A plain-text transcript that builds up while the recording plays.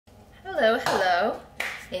Hello, hello.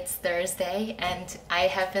 It's Thursday and I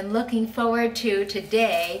have been looking forward to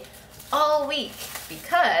today all week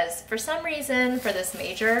because for some reason for this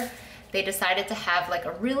major, they decided to have like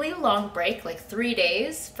a really long break, like 3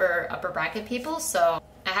 days for upper bracket people. So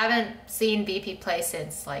I haven't seen VP play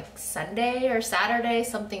since like Sunday or Saturday,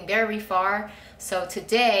 something very far. So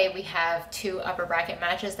today we have 2 upper bracket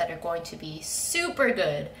matches that are going to be super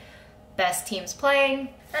good. Best teams playing.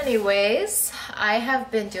 Anyways, I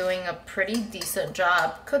have been doing a pretty decent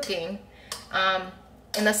job cooking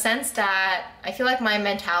in the sense that I feel like my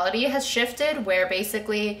mentality has shifted where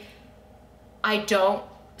basically I don't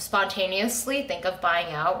spontaneously think of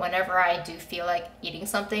buying out whenever I do feel like eating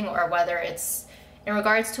something, or whether it's in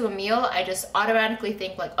regards to a meal, I just automatically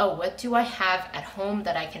think like, oh, what do I have at home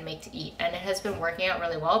that I can make to eat? And it has been working out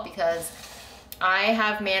really well because I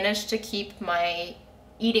have managed to keep my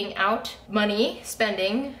eating out money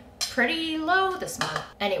spending pretty low this month.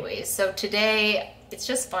 Anyways, so today it's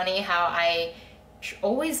just funny how I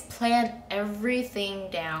always plan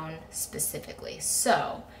everything down specifically.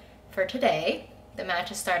 So for today, the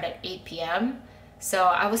matches start at 8 p.m. So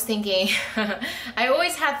I was thinking, I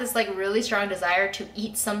always have this like really strong desire to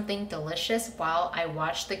eat something delicious while I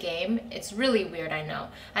watch the game. It's really weird, I know.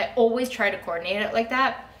 I always try to coordinate it like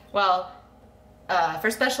that. Well,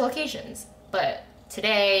 for special occasions, but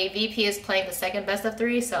today, VP is playing the second best of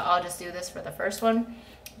 3, so I'll just do this for the first one.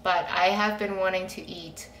 But I have been wanting to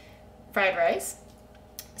eat fried rice,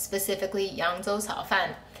 specifically Yangzhou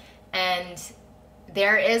Fan. And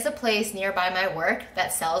there is a place nearby my work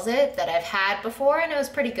that sells it that I've had before and it was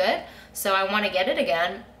pretty good. So I want to get it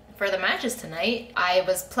again for the matches tonight. I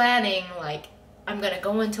was planning like, I'm gonna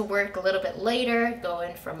go into work a little bit later, go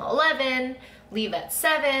in from 11, leave at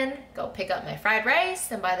 7, go pick up my fried rice,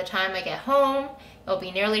 and by the time I get home, it'll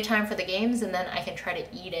be nearly time for the games and then I can try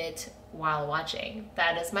to eat it while watching.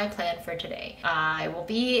 That is my plan for today. I will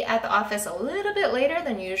be at the office a little bit later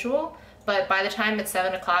than usual, but by the time it's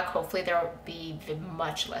 7 o'clock, hopefully there will be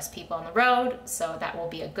much less people on the road, so that will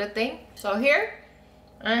be a good thing. So here,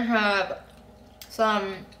 I have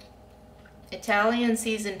some Italian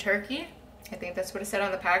seasoned turkey. I think that's what it said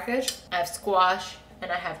on the package. I have squash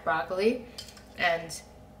and I have broccoli, and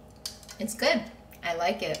it's good. I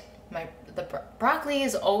like it. The broccoli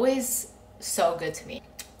is always so good to me.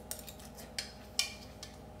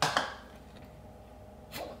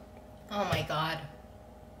 Oh my god.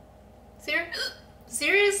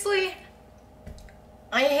 Seriously?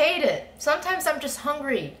 I hate it. Sometimes I'm just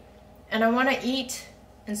hungry and I want to eat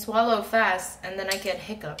and swallow fast and then I get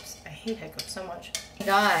hiccups. I hate hiccups so much.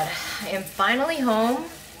 God, I am finally home.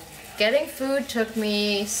 Getting food took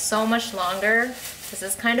me so much longer. This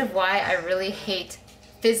is kind of why I really hate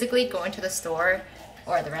physically going to the store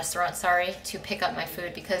or the restaurant, sorry, to pick up my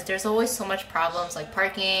food, because there's always so much problems like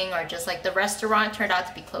parking, or just like the restaurant turned out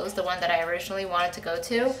to be closed, the one that I originally wanted to go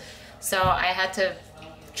to. So I had to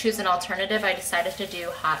choose an alternative. I decided to do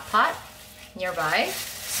hot pot nearby.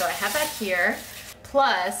 So I have that here.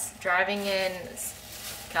 Plus, driving in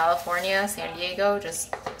California, San Diego,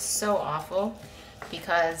 just so awful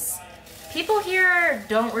because people here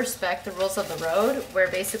don't respect the rules of the road, where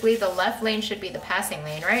basically the left lane should be the passing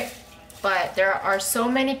lane, right? But there are so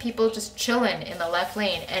many people just chilling in the left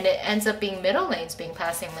lane and it ends up being middle lanes being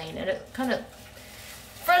passing lane, and it kind of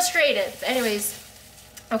frustrated. Anyways,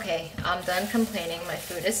 okay, I'm done complaining. My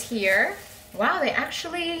food is here. Wow, they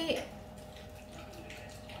actually...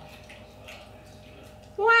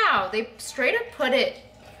 Wow, they just straight up put it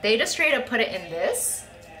in this,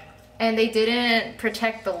 and they didn't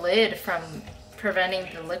protect the lid from preventing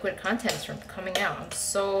the liquid contents from coming out. I'm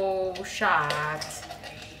so shocked.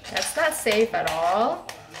 That's not safe at all.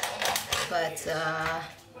 But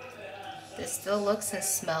this still looks and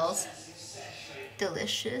smells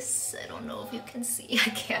delicious. I don't know if you can see. I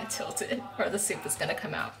can't tilt it or the soup is gonna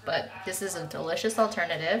come out. But this is a delicious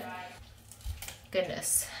alternative.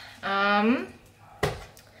 Goodness.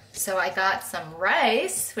 So I got some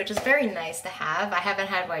rice, which is very nice to have. I haven't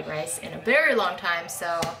had white rice in a very long time,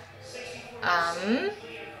 so I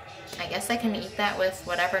guess I can eat that with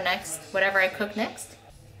whatever I cook next.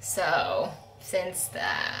 So since the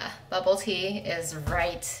bubble tea is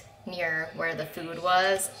right near where the food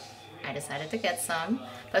was, I decided to get some.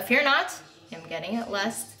 But fear not, I'm getting it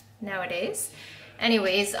less nowadays.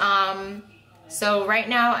 Anyways, so right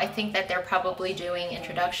now I think that they're probably doing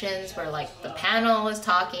introductions where like the panel is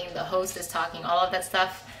talking, the host is talking, all of that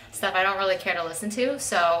stuff I don't really care to listen to.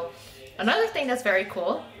 So another thing that's very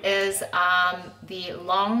cool is the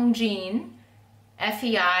Longjin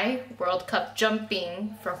FEI World Cup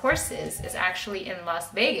jumping for horses is actually in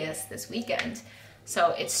Las Vegas this weekend.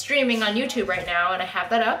 So it's streaming on YouTube right now and I have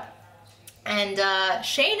that up. And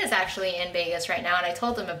Shane is actually in Vegas right now, and I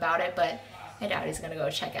told him about it, but I doubt he's gonna go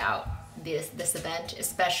check out this event,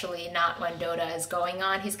 especially not when Dota is going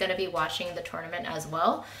on. He's gonna be watching the tournament as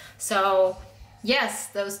well. So yes,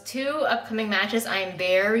 those 2 upcoming matches I am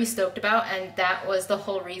very stoked about, and that was the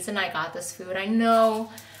whole reason I got this food. I know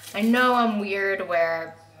I'm weird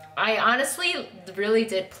where I honestly really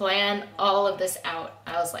did plan all of this out.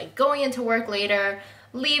 I was like going into work later,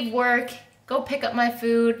 leave work, go pick up my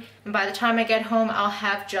food, and by the time I get home, I'll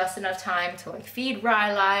have just enough time to like feed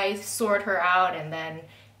Riley, sort her out, and then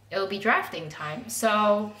it'll be drafting time.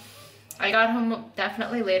 So I got home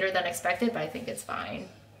definitely later than expected, but I think it's fine.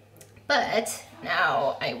 But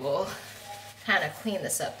now I will kind of clean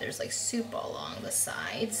this up. There's like soup all along the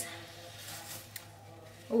sides.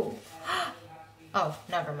 Ooh. Oh,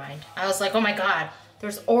 never mind. I was like, oh my God,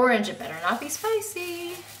 there's orange. It better not be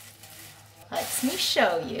spicy. Let me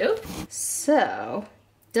show you. So,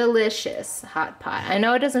 delicious hot pot. I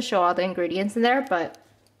know it doesn't show all the ingredients in there, but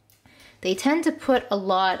they tend to put a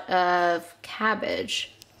lot of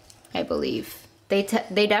cabbage, I believe. They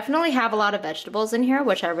definitely have a lot of vegetables in here,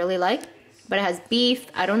 which I really like, but it has beef.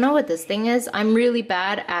 I don't know what this thing is. I'm really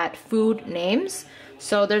bad at food names.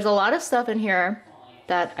 So there's a lot of stuff in here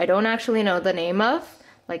that I don't actually know the name of,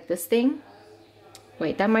 like this thing.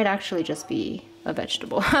 Wait, that might actually just be a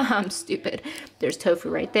vegetable. I'm stupid. There's tofu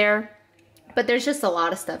right there. But there's just a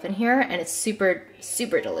lot of stuff in here, and it's super,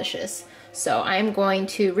 super delicious. So I'm going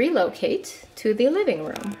to relocate to the living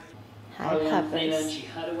room. Hi, puppies.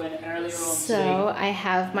 So I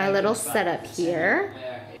have my little setup here.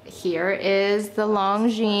 Here is the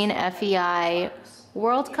Longines FEI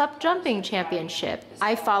World Cup Jumping Championship.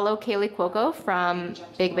 I follow Kaylee Cuoco from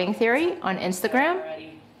Big Bang Theory on Instagram,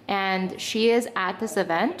 and she is at this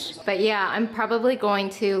event. But yeah, I'm probably going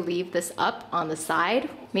to leave this up on the side,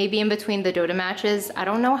 maybe in between the Dota matches. I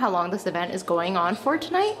don't know how long this event is going on for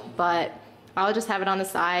tonight, but I'll just have it on the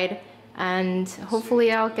side, and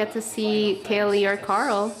hopefully I'll get to see Kaylee or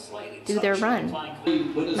Carl do their run.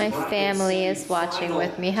 My family is watching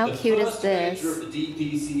with me. How cute is this?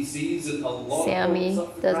 Sammy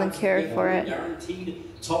doesn't care for it.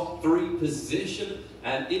 Top 3 position,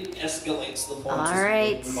 and it escalates the points. All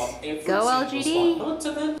right, go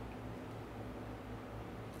LGD.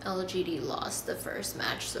 LGD lost the first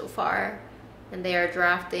match so far, and they are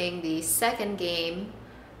drafting the second game.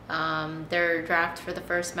 Their draft for the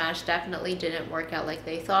first match definitely didn't work out like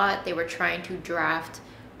they thought. They were trying to draft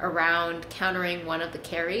around countering one of the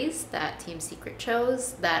carries that Team Secret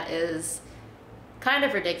chose. That is kind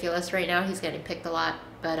of ridiculous right now. He's getting picked a lot,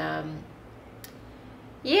 but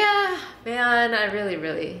yeah, man, I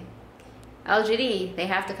really LGD, they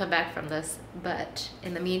have to come back from this. But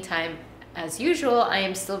in the meantime, as usual, I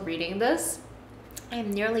am still reading this. I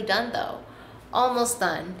am nearly done though, almost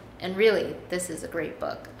done. And really, this is a great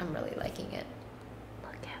book. I'm really liking it.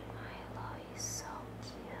 Look at Milo, he's so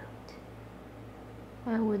cute.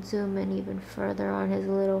 I would zoom in even further on his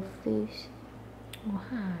little face. Oh,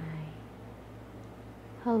 hi.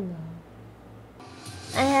 Hello.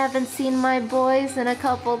 I haven't seen my boys in a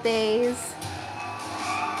couple days.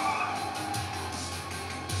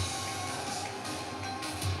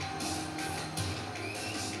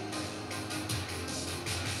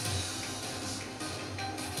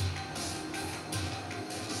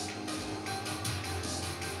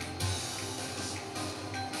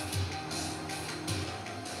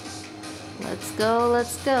 Let's go,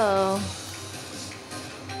 let's go.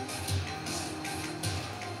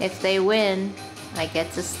 If they win, I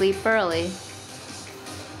get to sleep early.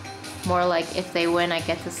 More like if they win, I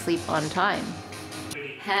get to sleep on time.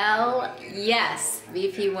 Hell yes!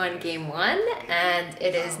 VP won game 1, and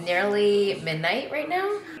it is nearly midnight right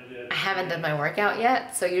now. I haven't done my workout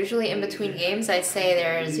yet, so usually in between games I'd say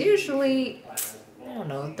there's usually, I don't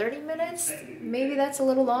know, 30 minutes? Maybe that's a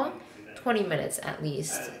little long? 20 minutes at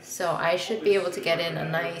least. So I should be able to get in a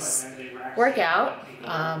nice workout,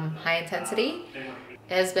 high intensity.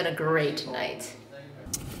 It has been a great night.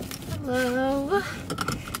 Hello.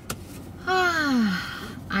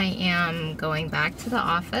 I am going back to the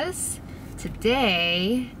office.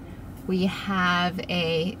 Today we have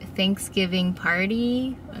a Thanksgiving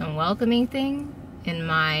party and welcoming thing in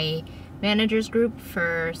my managers group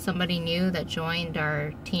for somebody new that joined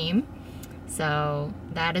our team. So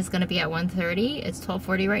that is gonna be at 1:30. It's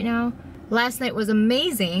 12:40 right now. Last night was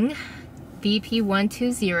amazing. VP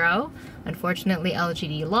 120. Unfortunately,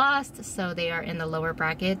 LGD lost, so they are in the lower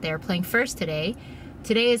bracket. They're playing first today.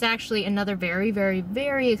 Today is actually another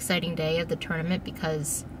very exciting day of the tournament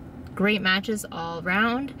because great matches all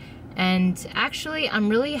around. And actually, I'm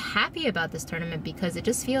really happy about this tournament because it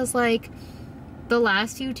just feels like the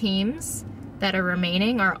last few teams that are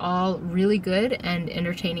remaining are all really good and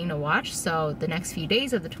entertaining to watch, so the next few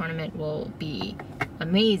days of the tournament will be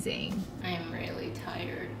amazing. I am really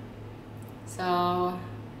tired. So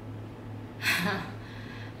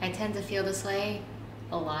I tend to feel this way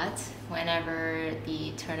a lot whenever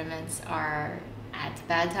the tournaments are at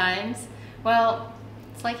bad times. Well,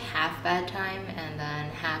 it's like half bad time and then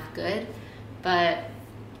half good, but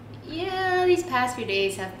yeah, these past few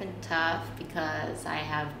days have been tough because I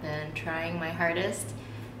have been trying my hardest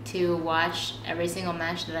to watch every single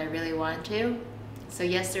match that I really want to. So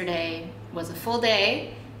yesterday was a full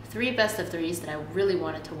day, 3 best of 3s that I really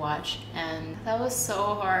wanted to watch, and that was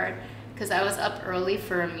so hard because I was up early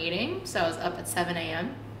for a meeting, so I was up at 7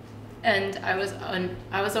 a.m. and I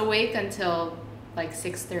was awake until like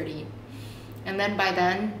 6:30, and then by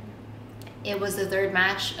then it was the 3rd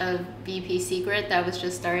match of VP Secret that was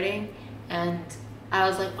just starting, and I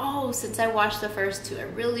was like, oh, since I watched the first 2, I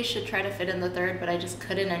really should try to fit in the 3rd, but I just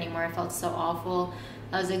couldn't anymore. I felt so awful.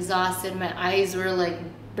 I was exhausted. My eyes were like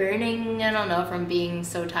burning, I don't know, from being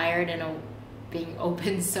so tired and being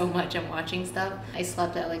open so much and watching stuff. I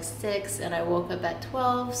slept at like 6 and I woke up at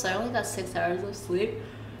 12, so I only got 6 hours of sleep.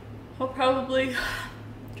 I'll probably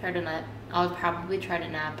try to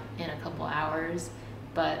nap in a couple hours,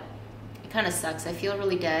 but it kind of sucks. I feel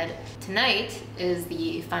really dead. Tonight is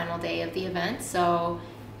the final day of the event, so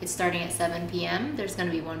it's starting at 7 p.m. There's going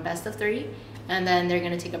to be 1 best of 3, and then they're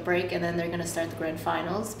going to take a break, and then they're going to start the grand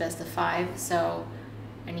finals, best of 5. So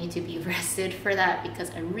I need to be rested for that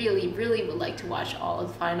because I really, really would like to watch all of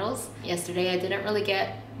the finals. Yesterday I didn't really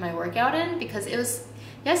get my workout in because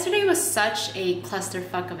yesterday was such a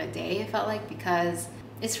clusterfuck of a day, it felt like, because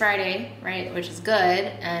it's Friday, right, which is good,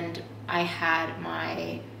 and I had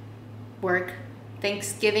my work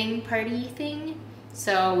Thanksgiving party thing,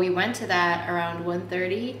 so we went to that around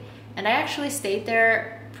 1:30, and I actually stayed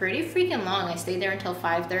there pretty freaking long. I stayed there until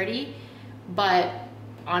 5:30, but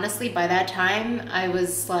honestly by that time I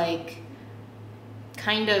was like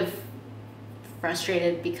kind of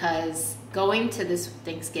frustrated because going to this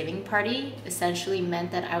Thanksgiving party essentially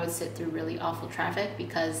meant that I would sit through really awful traffic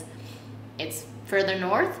because it's further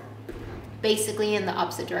north, basically in the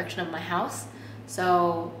opposite direction of my house.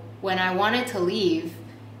 So when I wanted to leave,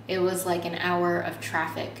 it was like an hour of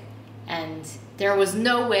traffic, and there was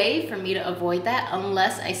no way for me to avoid that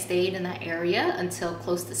unless I stayed in that area until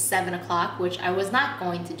close to 7 o'clock, which I was not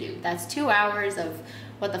going to do. That's 2 hours of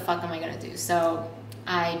what the fuck am I gonna do? So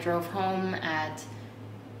I drove home at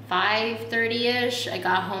 5:30-ish. I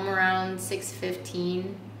got home around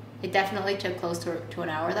 6:15. It definitely took close to an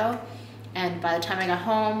hour though. And by the time I got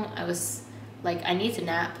home, I was like, I need to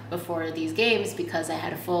nap before these games because I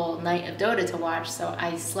had a full night of Dota to watch. So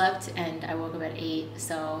I slept and I woke up at 8.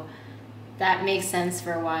 So that makes sense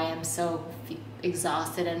for why I'm so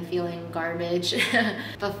exhausted and feeling garbage.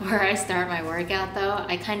 Before I start my workout though,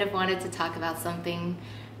 I kind of wanted to talk about something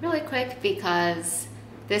really quick because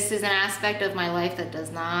this is an aspect of my life that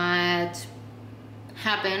does not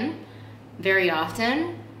happen very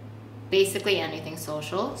often. Basically anything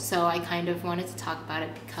social. So I kind of wanted to talk about it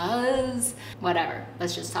because whatever,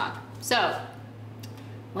 let's just talk. So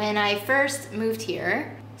when I first moved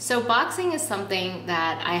here, so boxing is something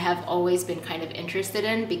that I have always been kind of interested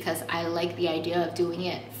in because I like the idea of doing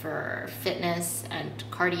it for fitness and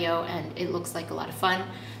cardio, and it looks like a lot of fun.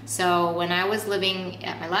 So when I was living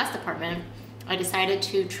at my last apartment, I decided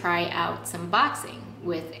to try out some boxing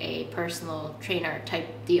with a personal trainer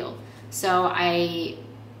type deal. So I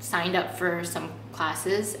signed up for some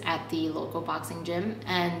classes at the local boxing gym,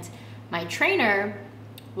 and my trainer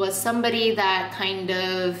was somebody that kind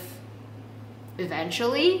of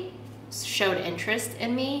eventually showed interest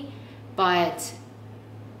in me, but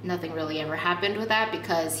nothing really ever happened with that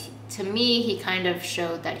because to me he kind of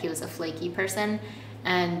showed that he was a flaky person,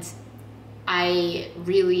 and I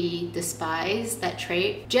really despise that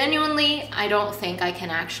trait. Genuinely, I don't think I can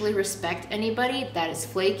actually respect anybody that is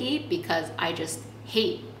flaky because I just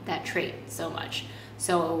hate that trait so much.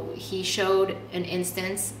 So he showed an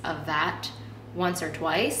instance of that once or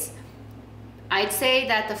twice. I'd say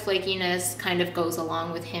that the flakiness kind of goes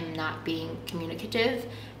along with him not being communicative,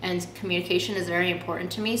 and communication is very important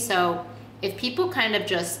to me. So if people kind of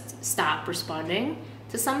just stop responding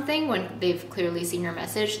to something when they've clearly seen your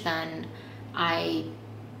message, then I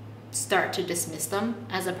start to dismiss them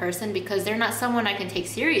as a person because they're not someone I can take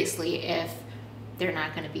seriously if they're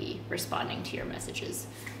not going to be responding to your messages.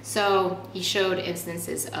 So he showed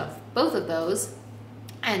instances of both of those.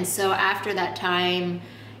 And so after that time,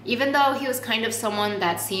 even though he was kind of someone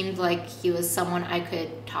that seemed like he was someone I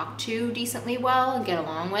could talk to decently well and get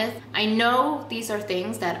along with, I know these are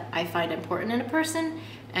things that I find important in a person,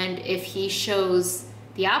 And if he shows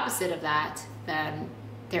the opposite of that, then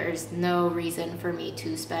there's no reason for me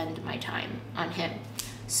to spend my time on him.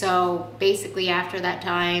 So basically after that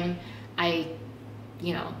time, I,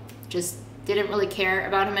 just didn't really care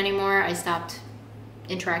about him anymore. I stopped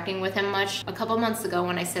interacting with him much. A couple months ago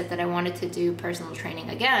when I said that I wanted to do personal training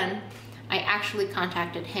again, I actually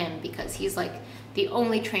contacted him because he's like the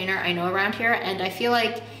only trainer I know around here, and I feel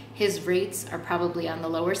like his rates are probably on the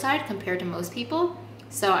lower side compared to most people.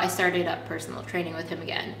 So I started up personal training with him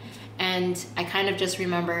again. And I kind of just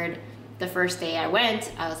remembered the first day I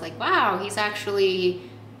went, I was like, wow, he's actually,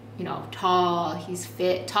 tall, he's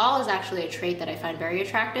fit. Tall is actually a trait that I find very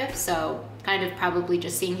attractive. So kind of probably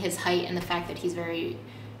just seeing his height and the fact that he's very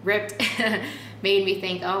ripped made me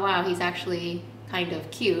think, oh wow, he's actually kind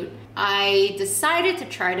of cute. I decided to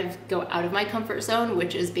try to go out of my comfort zone,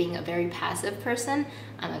 which is being a very passive person.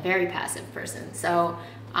 I'm a very passive person. So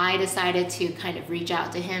I decided to kind of reach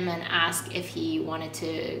out to him and ask if he wanted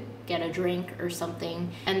to get a drink or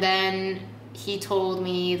something. And then he told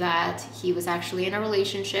me that he was actually in a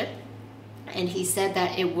relationship, and he said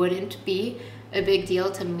that it wouldn't be a big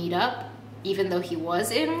deal to meet up even though he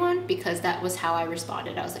was in one, because that was how I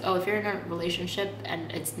responded. I was like, oh, if you're in a relationship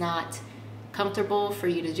and it's not comfortable for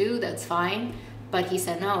you to do, that's fine. But he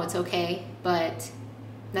said, no, it's okay. But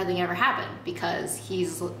nothing ever happened because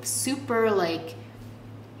he's super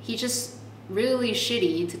he's just really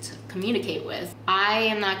shitty to communicate with. I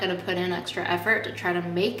am not gonna put in extra effort to try to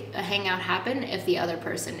make a hangout happen if the other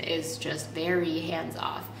person is just very hands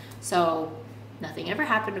off. So nothing ever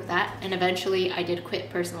happened with that. And eventually I did quit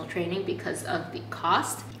personal training because of the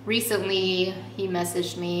cost. Recently he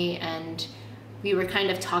messaged me and we were kind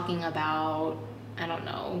of talking about, I don't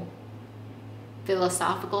know,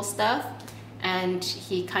 philosophical stuff. And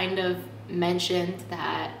he kind of mentioned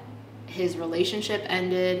that his relationship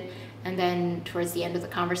ended, and then towards the end of the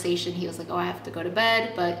conversation he was like, oh, I have to go to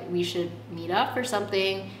bed, but we should meet up or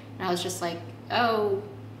something. And I was just like, oh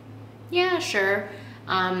yeah, sure.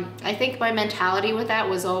 I think my mentality with that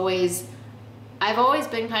was I've always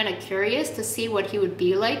been kind of curious to see what he would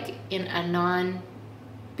be like in a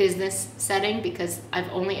non-business setting, because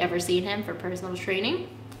I've only ever seen him for personal training.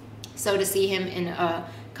 So to see him in a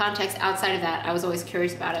context outside of that, I was always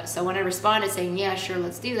curious about it. So when I responded saying, yeah, sure,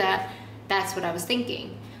 let's do that, that's what I was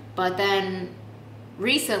thinking. But then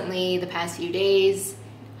recently, the past few days,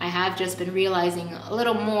 I have just been realizing a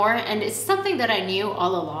little more, and it's something that I knew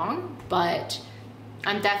all along, but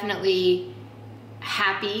I'm definitely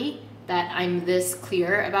happy that I'm this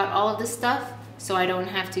clear about all of this stuff, so I don't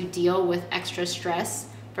have to deal with extra stress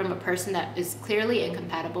from a person that is clearly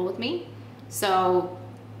incompatible with me. So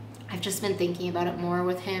I've just been thinking about it more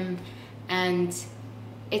with him, and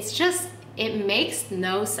it makes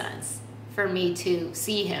no sense for me to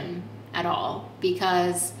see him at all,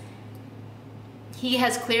 because he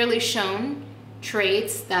has clearly shown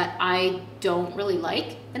traits that I don't really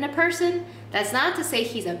like in a person. That's not to say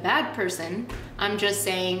he's a bad person. I'm just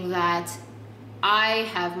saying that I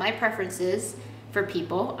have my preferences for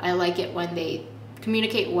people. I like it when they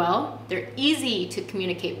communicate well. They're easy to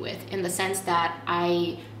communicate with in the sense that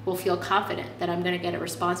I will feel confident that I'm gonna get a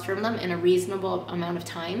response from them in a reasonable amount of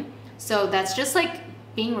time. So that's just like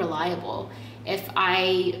being reliable. If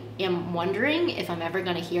I am wondering if I'm ever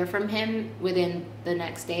gonna hear from him within the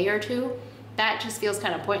next day or two, that just feels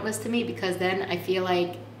kind of pointless to me, because then I feel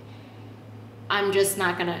like I'm just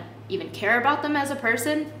not gonna even care about them as a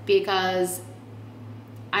person because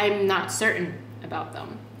I'm not certain about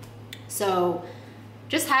them. So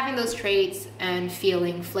just having those traits and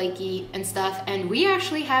feeling flaky and stuff, and we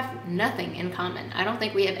actually have nothing in common. I don't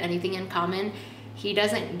think we have anything in common. He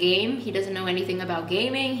doesn't game, he doesn't know anything about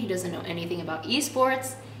gaming, he doesn't know anything about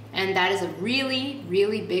esports, and that is a really,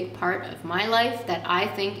 really big part of my life that I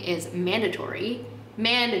think is mandatory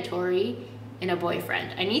in a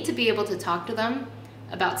boyfriend. I need to be able to talk to them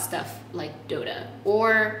about stuff like Dota,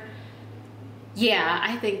 or yeah,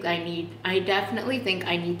 I definitely think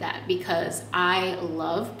I need that, because I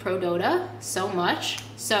love Pro Dota so much.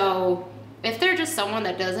 So if they're just someone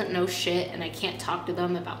that doesn't know shit and I can't talk to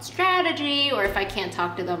them about strategy, or if I can't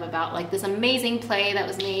talk to them about like this amazing play that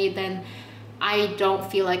was made, then I don't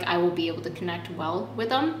feel like I will be able to connect well with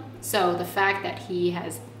them. So the fact that he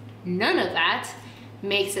has none of that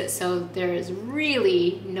makes it so there is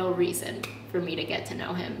really no reason for me to get to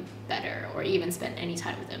know him better or even spend any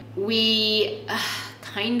time with him. We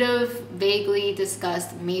kind of vaguely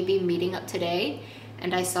discussed maybe meeting up today,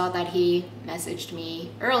 and I saw that he messaged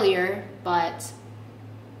me earlier, but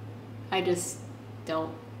I just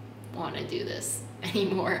don't want to do this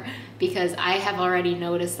anymore, because I have already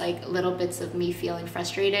noticed like little bits of me feeling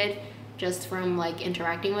frustrated just from like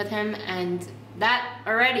interacting with him, and that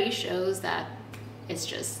already shows that it's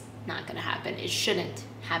just not gonna happen. It shouldn't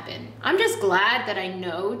happen. I'm just glad that I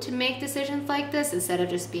know to make decisions like this instead of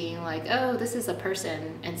just being like, oh, this is a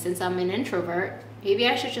person, and since I'm an introvert, maybe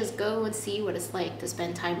I should just go and see what it's like to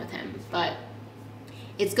spend time with him. But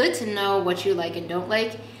it's good to know what you like and don't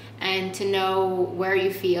like, and to know where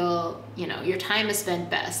you feel, you know, your time is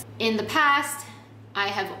spent best. In the past, I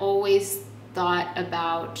have always thought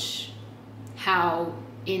about how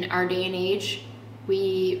in our day and age,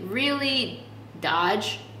 we really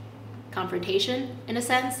dodge confrontation in a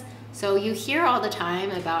sense. So you hear all the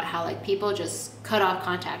time about how like people just cut off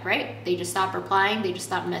contact, right? They just stop replying, they just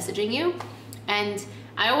stop messaging you. And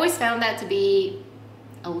I always found that to be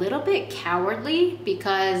a little bit cowardly,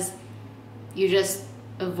 because you just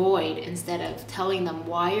avoid instead of telling them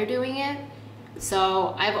why you're doing it.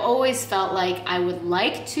 So I've always felt like I would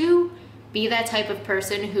like to be that type of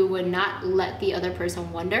person who would not let the other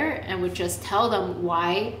person wonder and would just tell them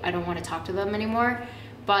why I don't want to talk to them anymore.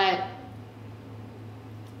 But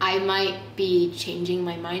I might be changing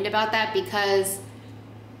my mind about that, because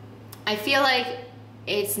I feel like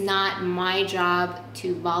it's not my job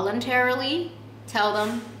to voluntarily tell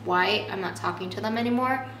them why I'm not talking to them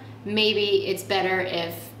anymore. Maybe it's better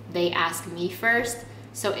if they ask me first.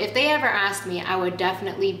 So if they ever ask me, I would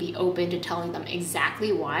definitely be open to telling them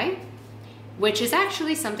exactly why, which is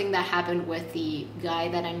actually something that happened with the guy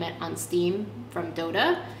that I met on Steam from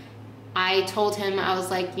Dota. I told him, I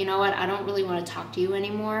was like, you know what, I don't really want to talk to you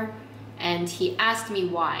anymore. And he asked me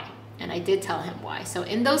why, and I did tell him why. So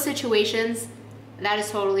in those situations, that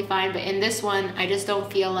is totally fine. But in this one, I just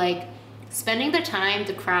don't feel like spending the time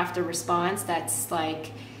to craft a response that's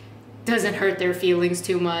like, doesn't hurt their feelings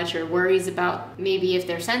too much, or worries about maybe if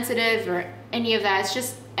they're sensitive or any of that. It's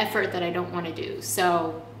just effort that I don't want to do.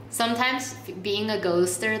 So sometimes being a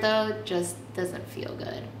ghoster though just doesn't feel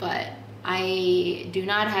good, but I do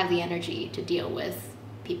not have the energy to deal with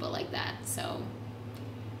people like that. So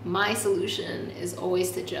my solution is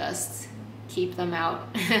always to just keep them out.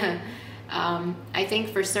 I think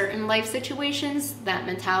for certain life situations, that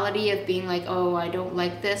mentality of being like, oh, I don't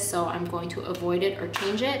like this, so I'm going to avoid it or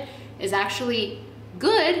change it, is actually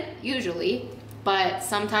good, usually. But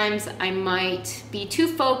sometimes I might be too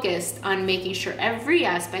focused on making sure every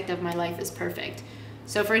aspect of my life is perfect.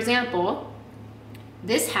 So for example,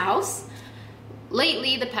 this house,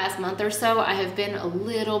 lately, the past month or so, I have been a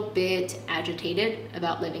little bit agitated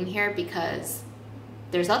about living here because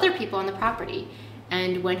there's other people on the property.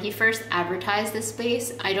 And when he first advertised this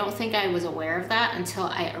space, I don't think I was aware of that until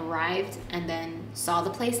I arrived and then saw the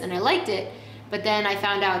place, and I liked it. But then I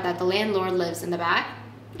found out that the landlord lives in the back,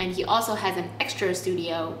 and he also has an extra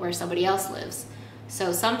studio where somebody else lives.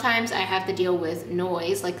 So sometimes I have to deal with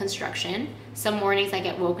noise like construction. Some mornings I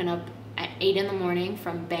get woken up at 8 in the morning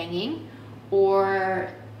from banging, or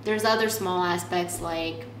there's other small aspects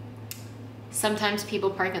like sometimes people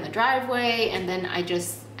park in the driveway, and then I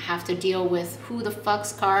just have to deal with who the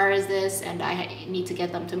fuck's car is this, and I need to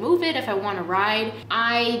get them to move it if I want to ride.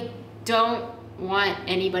 I don't want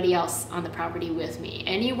anybody else on the property with me.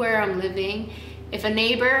 Anywhere I'm living, if a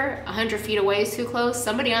neighbor 100 feet away is too close,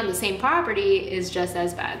 somebody on the same property is just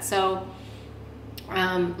as bad. So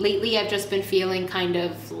lately I've just been feeling kind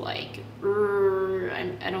of like,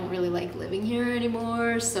 I don't really like living here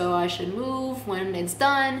anymore, so I should move when it's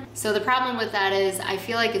done. So the problem with that is I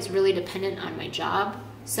feel like it's really dependent on my job.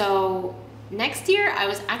 So next year I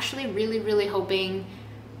was actually really hoping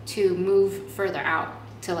to move further out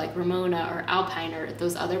to like Ramona or Alpine or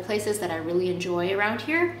those other places that I really enjoy around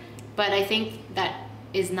here. But I think that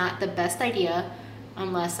is not the best idea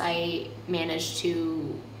unless I manage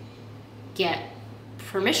to get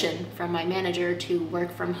permission from my manager to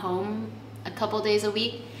work from home a couple days a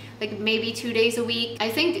week, like maybe 2 days a week. I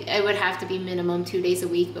think it would have to be minimum 2 days a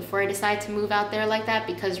week before I decide to move out there like that,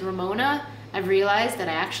 because Ramona, I've realized that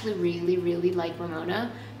I actually really like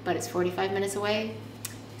Ramona, but it's 45 minutes away.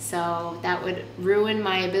 So that would ruin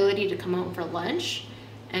my ability to come home for lunch,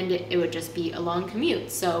 and it would just be a long commute.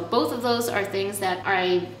 So both of those are things that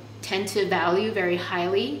I tend to value very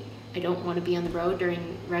highly. I don't want to be on the road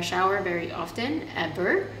during rush hour very often,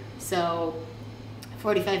 ever. So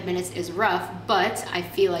 45 minutes is rough, but I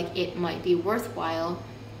feel like it might be worthwhile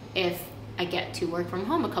if I get to work from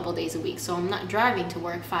home a couple days a week. So I'm not driving to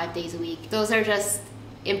work 5 days a week. Those are just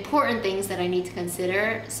important things that I need to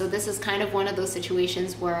consider. So this is kind of one of those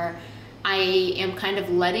situations where I am kind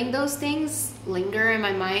of letting those things linger in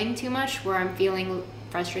my mind too much, where I'm feeling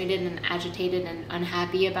frustrated and agitated and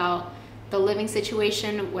unhappy about the living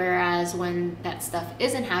situation, whereas when that stuff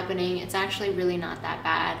isn't happening, it's actually really not that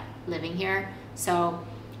bad living here. So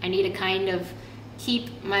I need to kind of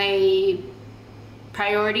keep my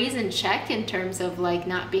priorities in check in terms of like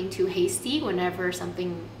not being too hasty whenever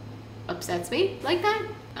something upsets me like that.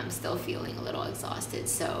 I'm still feeling a little exhausted,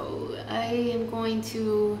 so I am going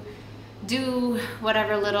to do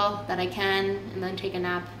whatever little that I can and then take a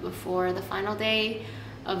nap before the final day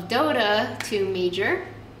of Dota 2 Major.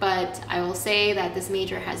 But I will say that this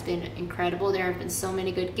major has been incredible. There have been so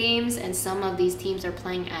many good games, and some of these teams are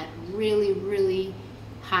playing at really, really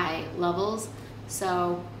high levels.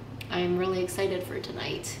 So I'm really excited for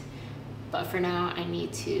tonight. But for now, I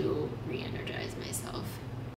need to re-energize myself.